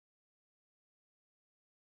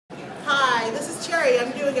is Cherry.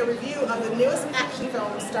 I'm doing a review of the newest action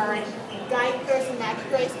film starring Pearce and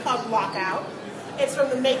Maggie called Lockout. It's from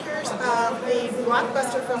the makers of the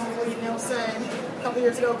blockbuster film with Lee Nielsen a couple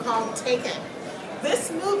years ago called Taken.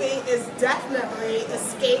 This movie is definitely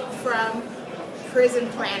Escape from Prison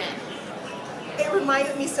Planet. It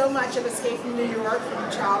reminded me so much of Escape from New York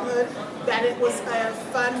from childhood that it was a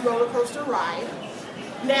fun roller coaster ride.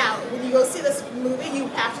 Now, when you go see this movie, you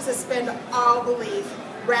have to suspend all belief,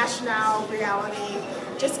 rationale, reality.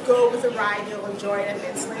 Just go with the ride, you'll enjoy it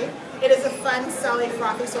immensely. It is a fun, silly,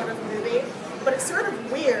 frothy sort of movie, but it's sort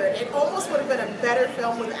of weird. It almost would have been a better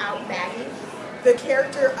film without Maggie. The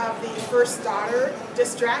character of the first daughter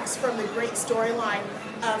distracts from the great storyline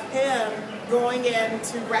of him going in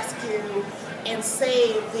to rescue and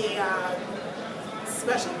save the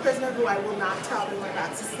special prisoner who I will not tell anyone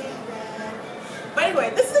about to see. But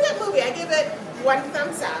anyway, this is a good movie. I give it 1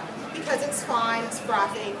 thumbs up because it's fine, it's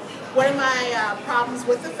frothy. One of my problems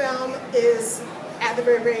with the film is at the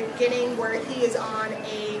very beginning where he is on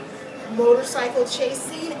a motorcycle chase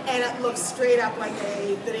scene and it looks straight up like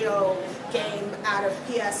a video game out of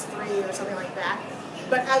PS3 or something like that.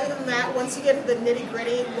 But other than that, once you get into the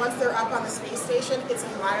nitty-gritty, once they're up on the space station, it's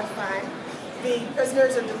a lot of fun. The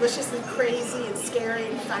prisoners are deliciously crazy and scary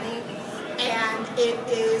and funny, and it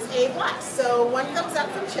is a blast. So 1 thumbs up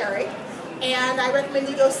from Cherry, and I recommend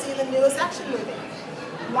you go see the newest action movie,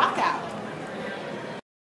 Lockout.